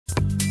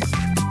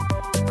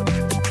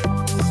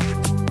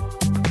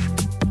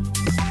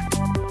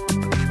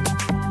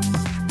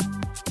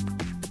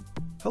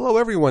Hello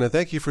everyone, and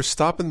thank you for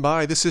stopping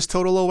by. This is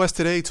Total OS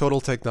Today,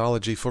 Total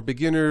Technology for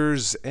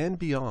beginners and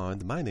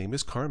beyond. My name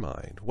is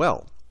Carmine.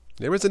 Well,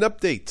 there is an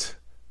update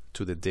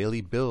to the daily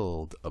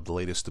build of the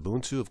latest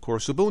Ubuntu. Of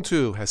course,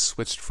 Ubuntu has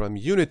switched from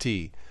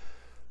Unity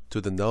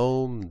to the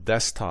GNOME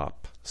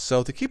desktop.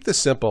 So to keep this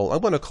simple, I'm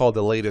going to call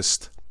the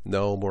latest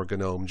GNOME or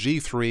GNOME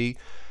G3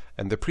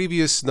 and the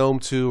previous GNOME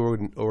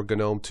 2 or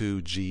GNOME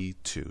 2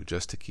 G2,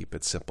 just to keep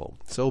it simple.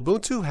 So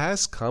Ubuntu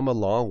has come a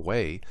long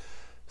way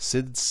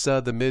since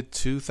the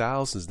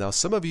mid-2000s. Now,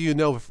 some of you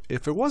know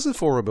if it wasn't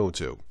for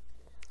Ubuntu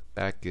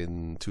back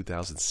in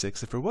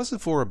 2006, if it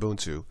wasn't for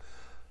Ubuntu,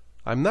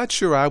 I'm not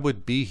sure I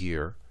would be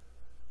here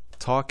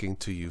talking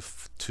to you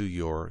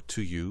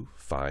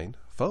fine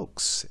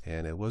folks.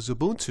 And it was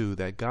Ubuntu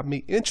that got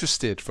me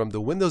interested from the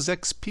Windows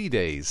XP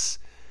days.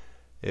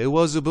 It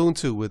was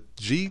Ubuntu with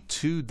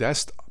G2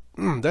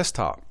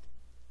 desktop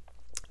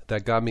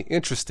that got me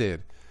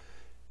interested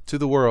in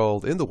the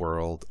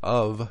world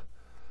of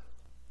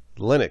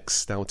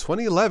Linux. Now in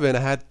 2011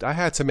 I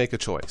had to make a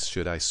choice.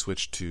 Should I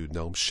switch to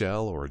GNOME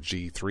Shell or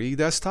G3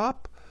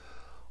 desktop,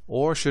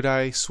 or should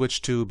I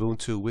switch to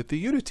Ubuntu with the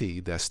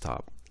Unity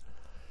desktop?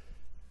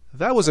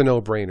 That was a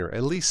no-brainer,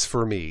 at least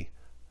for me.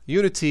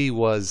 Unity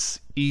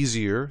was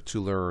easier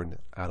to learn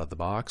out of the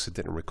box. It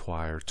didn't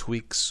require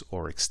tweaks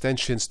or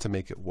extensions to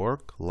make it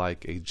work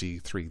like a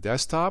G3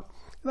 desktop.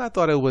 And I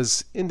thought it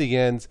was, in the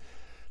end,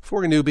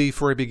 for a newbie,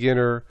 for a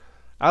beginner,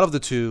 out of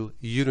the two,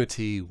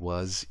 Unity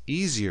was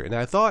easier. And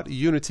I thought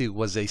Unity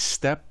was a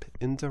step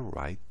in the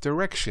right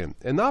direction.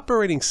 An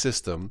operating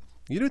system,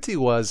 Unity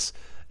was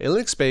a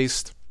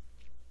Linux-based,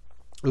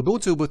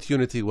 Ubuntu with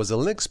Unity was a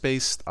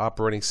Linux-based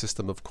operating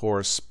system, of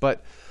course,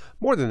 but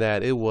more than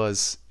that, it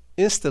was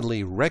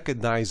instantly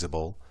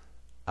recognizable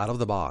out of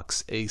the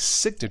box, a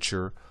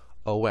signature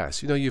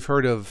OS. You know, you've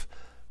heard of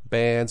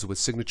bands with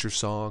signature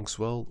songs.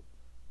 Well,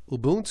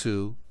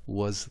 Ubuntu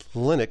was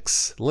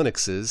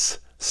Linux's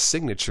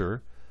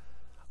signature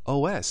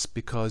OS,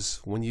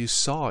 because when you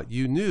saw it,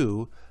 you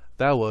knew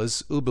that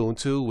was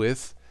Ubuntu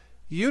with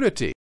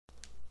Unity.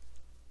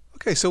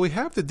 Okay, so we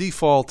have the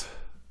default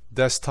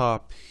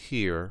desktop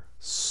here,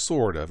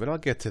 sort of, and I'll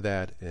get to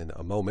that in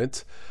a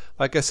moment.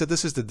 Like I said,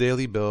 this is the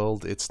daily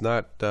build. It's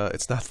not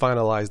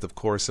finalized, of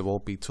course. It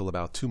won't be till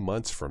about 2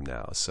 months from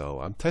now. So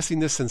I'm testing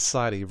this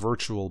inside a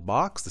virtual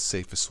box, the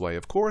safest way,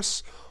 of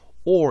course,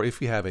 or if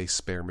you have a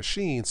spare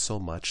machine, so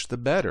much the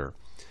better.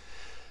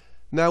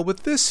 Now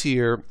with this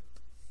here,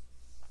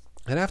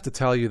 I'd have to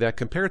tell you that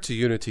compared to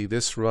Unity,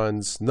 this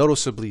runs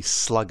noticeably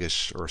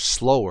sluggish or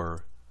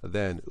slower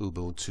than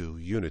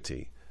Ubuntu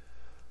Unity.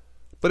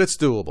 But it's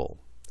doable.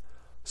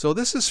 So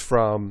this is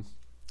from,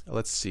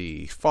 let's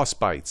see,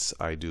 Frostbite,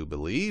 I do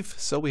believe.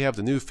 So we have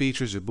the new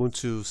features.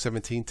 Ubuntu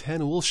 17.10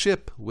 will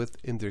ship with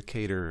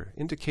indicator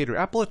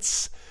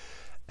applets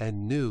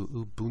and new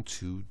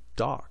Ubuntu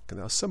dock.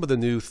 Now some of the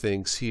new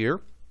things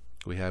here,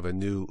 we have a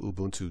new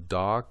Ubuntu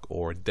dock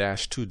or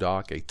 -2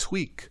 dock, a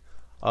tweak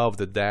of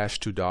the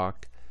 -2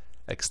 dock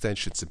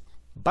extensions.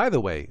 By the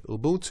way,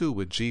 Ubuntu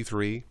with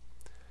G3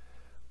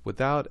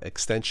 without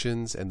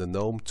extensions and the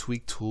GNOME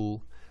tweak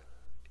tool,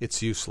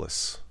 it's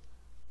useless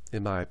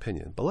in my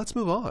opinion. But let's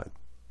move on.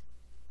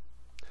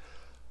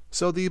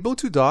 So the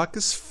Ubuntu dock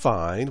is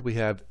fine. We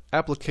have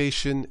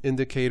application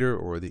indicator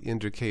or the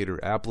indicator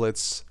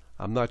applets.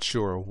 I'm not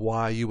sure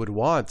why you would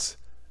want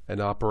an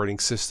operating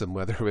system,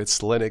 whether it's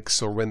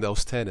Linux or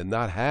Windows 10, and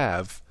not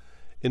have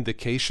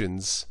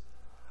indications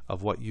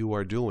of what you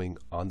are doing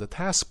on the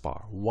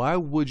taskbar. Why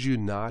would you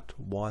not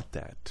want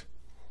that?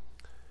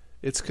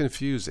 It's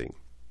confusing.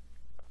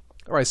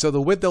 All right, so the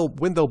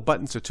window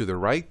buttons are to the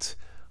right,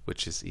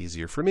 which is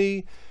easier for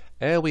me,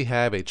 and we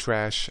have a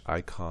trash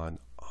icon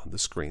on the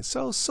screen.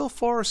 So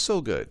far, so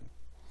good.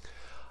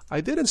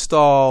 I did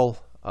install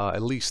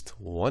at least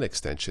one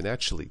extension,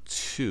 actually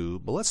two,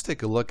 but let's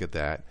take a look at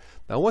that.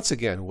 Now, once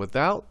again,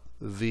 without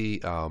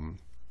the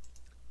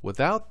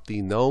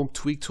GNOME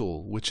tweak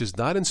tool, which is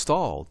not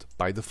installed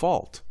by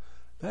default,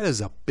 that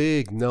is a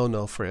big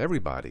no-no for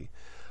everybody.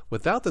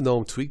 Without the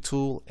GNOME tweak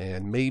tool,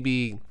 and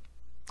maybe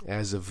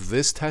as of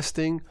this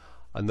testing,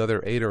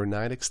 another 8 or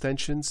 9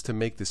 extensions to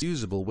make this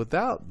usable,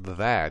 without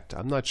that,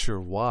 I'm not sure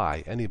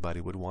why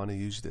anybody would want to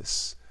use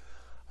this.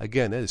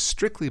 Again, that is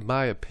strictly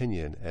my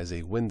opinion as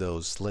a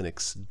Windows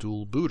Linux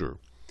dual booter.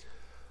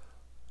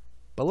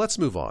 But let's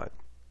move on.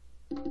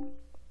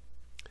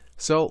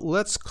 So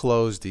let's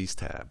close these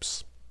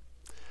tabs.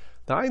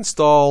 Now I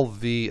installed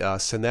the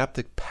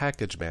Synaptic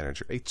Package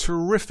Manager, a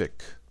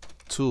terrific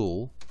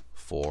tool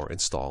for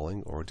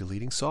installing or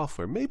deleting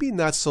software. Maybe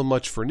not so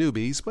much for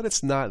newbies, but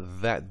it's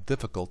not that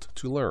difficult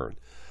to learn.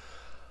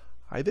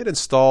 I did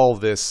install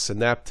this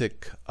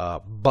Synaptic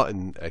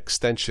button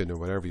extension, or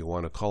whatever you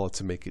want to call it,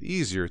 to make it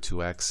easier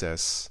to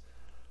access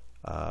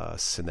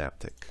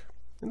Synaptic.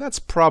 And that's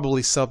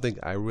probably something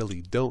I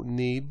really don't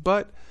need,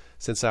 but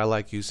since I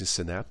like using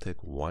Synaptic,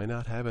 why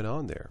not have it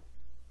on there?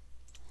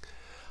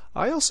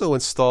 I also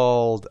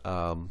installed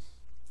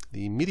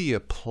the media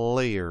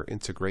player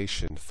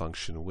integration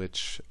function,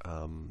 which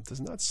does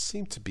not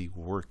seem to be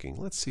working.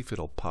 Let's see if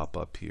it'll pop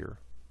up here.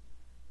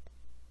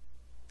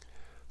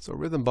 So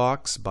rhythm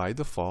box by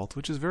default,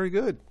 which is very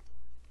good.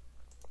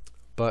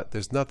 But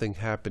there's nothing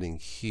happening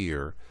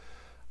here.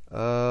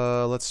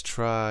 Let's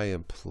try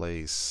and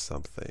play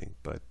something,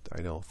 but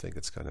I don't think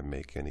it's going to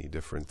make any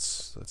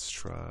difference. Let's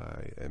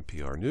try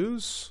NPR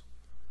News.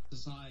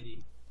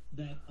 Society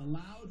that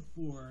allowed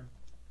for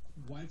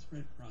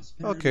widespread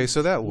prosperity. Okay,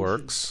 so that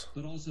works.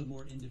 But also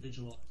more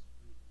individual.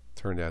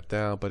 Turn that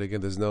down, but again,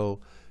 there's no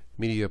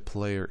media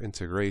player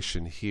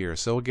integration here.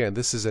 So again,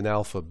 this is an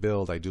alpha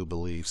build, I do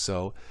believe.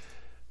 So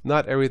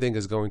not everything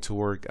is going to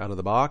work out of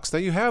the box. Now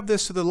you have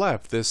this to the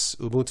left, this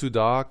Ubuntu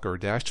dock or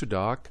dash to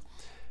dock,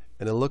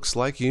 and it looks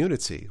like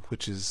Unity,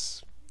 which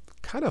is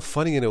kind of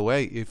funny in a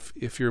way.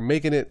 If you're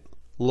making it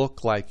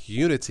look like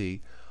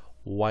Unity,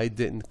 why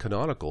didn't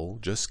Canonical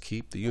just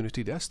keep the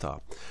Unity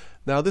desktop?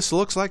 Now this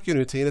looks like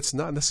Unity, and it's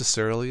not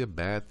necessarily a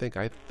bad thing.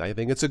 I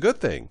think it's a good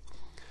thing.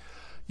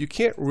 You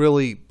can't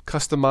really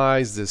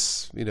customize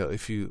this,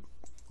 if you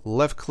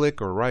left click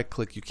or right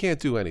click, you can't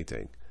do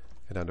anything.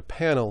 And on the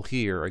panel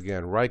here,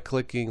 again, right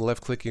clicking,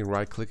 left clicking,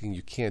 right clicking,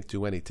 you can't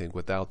do anything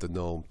without the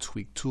GNOME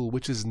tweak tool,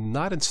 which is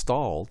not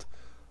installed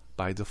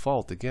by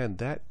default. Again,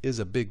 that is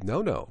a big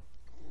no-no.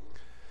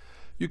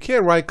 You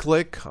can right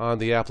click on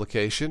the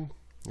application,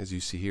 as you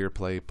see here,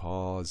 play,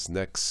 pause,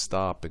 next,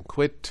 stop, and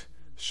quit,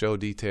 show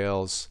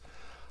details.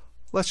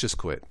 Let's just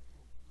quit.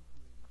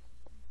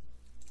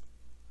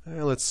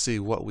 And let's see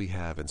what we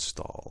have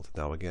installed.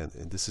 Now again,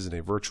 this is in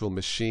a virtual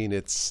machine.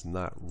 It's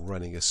not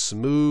running as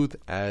smooth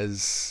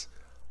as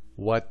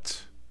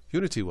what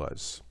Unity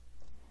was.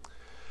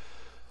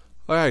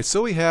 Alright,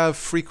 so we have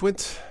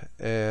frequent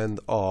and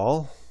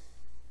all.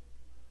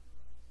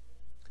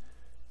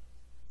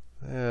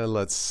 And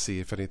let's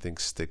see if anything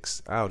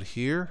sticks out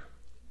here.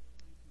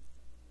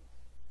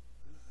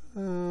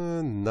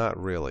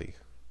 Not really.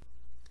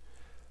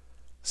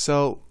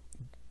 So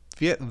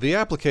the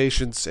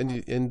applications,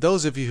 and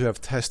those of you who have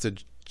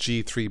tested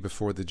G3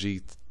 before, the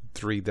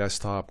G3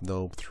 desktop,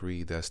 GNOME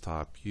 3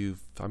 desktop,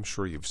 I'm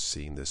sure you've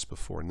seen this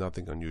before.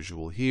 Nothing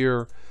unusual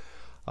here.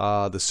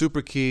 The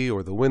super key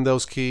or the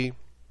Windows key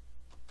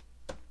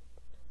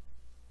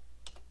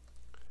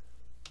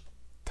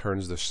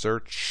turns the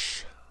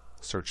search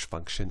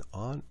function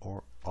on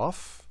or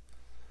off.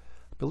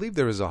 I believe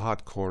there is a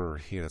hot corner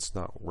here that's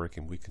not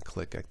working. We can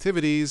click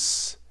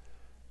activities,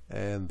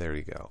 and there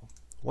you go.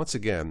 Once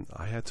again,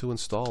 I had to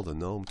install the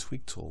GNOME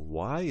tweak tool.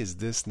 Why is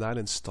this not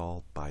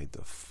installed by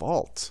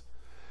default?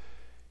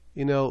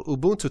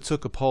 Ubuntu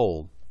took a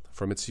poll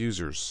from its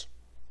users,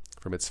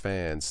 from its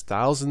fans.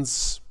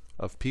 Thousands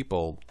of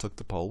people took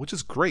the poll, which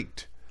is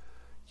great.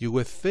 You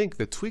would think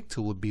the tweak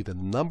tool would be the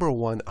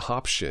 #1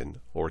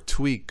 option, or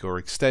tweak, or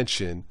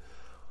extension,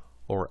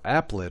 or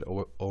applet,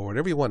 or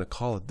whatever you want to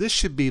call it. This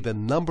should be the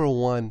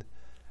 #1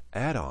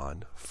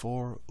 add-on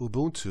for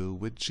Ubuntu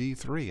with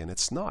G3, and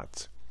it's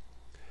not.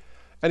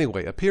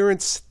 Anyway,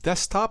 appearance,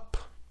 desktop,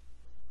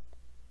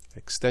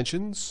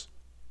 extensions.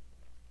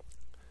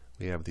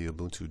 We have the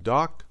Ubuntu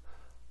dock.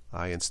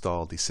 I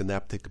installed the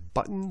synaptic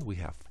button. We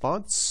have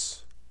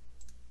fonts,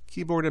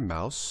 keyboard and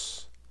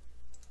mouse,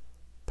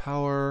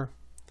 power.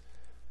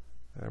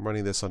 I'm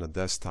running this on a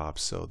desktop,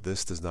 so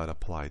this does not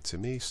apply to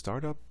me.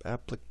 Startup,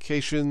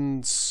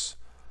 applications,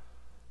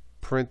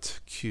 print,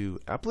 Q,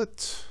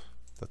 applet,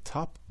 the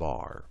top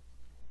bar,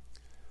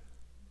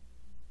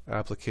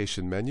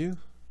 application menu,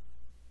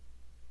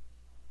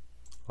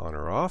 on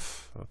or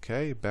off.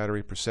 Okay,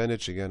 battery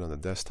percentage, again on the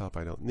desktop,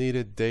 I don't need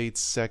it. Dates,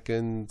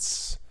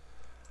 seconds,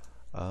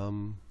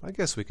 I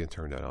guess we can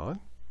turn that on.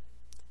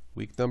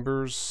 Week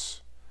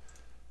numbers,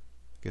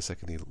 I guess I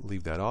can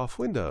leave that off.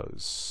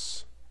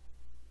 Windows.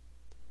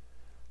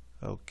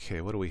 Okay,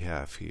 what do we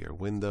have here?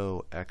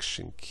 Window,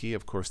 action key,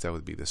 of course that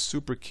would be the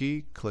super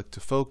key. Click to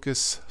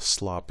focus,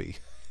 sloppy.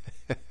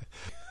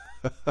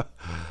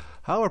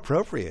 How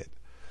appropriate.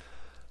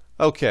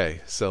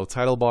 Okay, so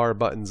title bar,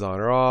 buttons on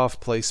or off,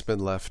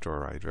 placement left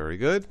or right, very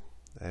good.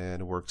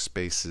 And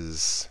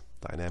workspaces,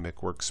 dynamic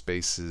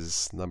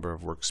workspaces, number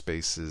of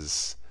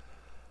workspaces.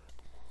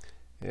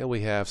 And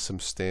we have some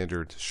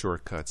standard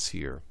shortcuts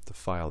here. The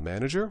file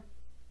manager.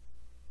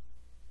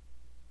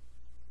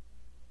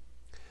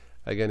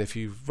 Again, if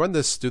you do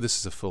this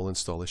as a full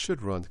install, it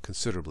should run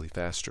considerably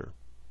faster.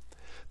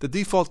 The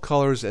default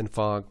colors and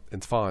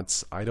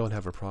fonts I don't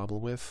have a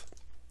problem with.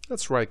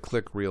 Let's right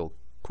click real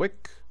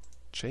quick.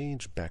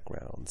 Change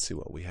background. See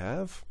what we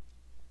have.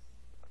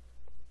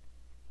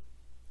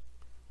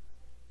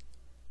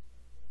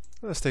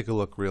 Let's take a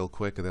look real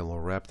quick and then we'll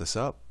wrap this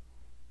up.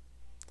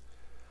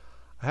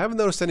 I haven't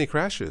noticed any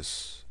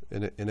crashes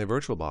in a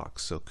VirtualBox,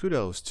 so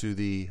kudos to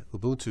the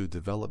Ubuntu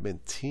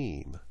development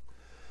team.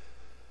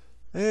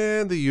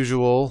 And the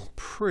usual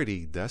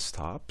pretty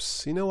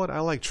desktops. You know what? I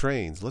like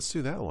trains. Let's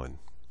do that one.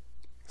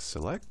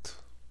 Select.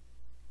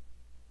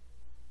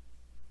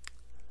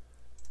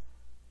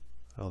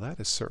 Oh, that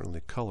is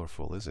certainly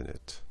colorful, isn't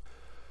it?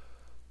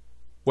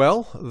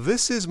 Well,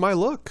 this is my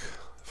look,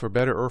 for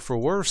better or for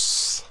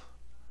worse,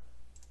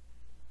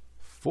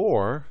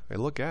 for a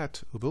look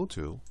at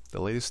Ubuntu,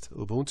 the latest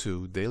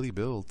Ubuntu daily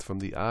build from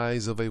the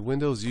eyes of a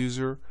Windows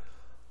user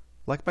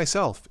like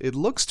myself. It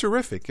looks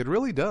terrific. It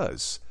really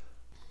does.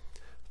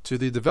 To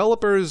the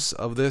developers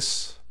of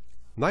this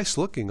nice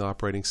looking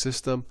operating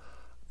system,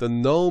 the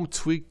GNOME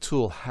Tweak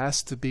tool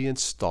has to be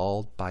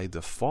installed by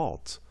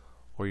default,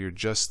 or you're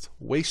just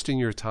wasting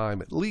your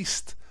time, at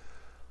least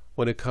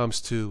when it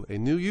comes to a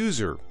new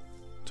user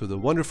to the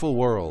wonderful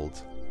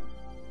world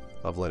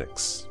of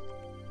Linux.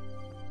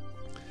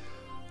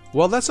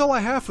 Well, that's all I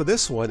have for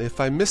this one.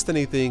 If I missed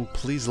anything,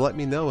 please let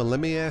me know, and let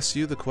me ask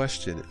you the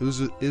question.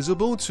 Is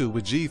Ubuntu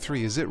with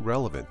G3, is it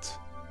relevant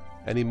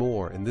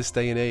anymore in this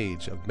day and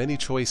age of many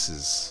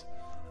choices,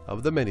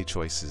 of the many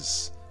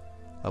choices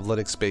of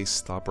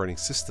Linux-based operating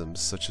systems,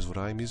 such as what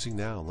I'm using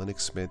now,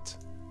 Linux Mint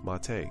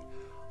Mate?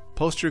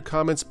 Post your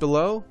comments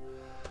below,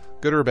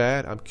 good or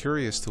bad. I'm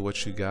curious to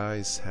what you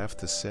guys have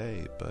to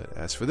say. But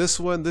as for this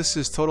one, this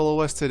is Total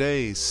OS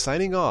Today,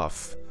 signing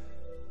off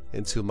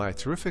into my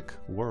terrific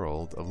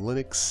world of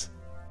Linux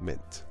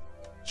Mint.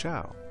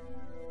 Ciao.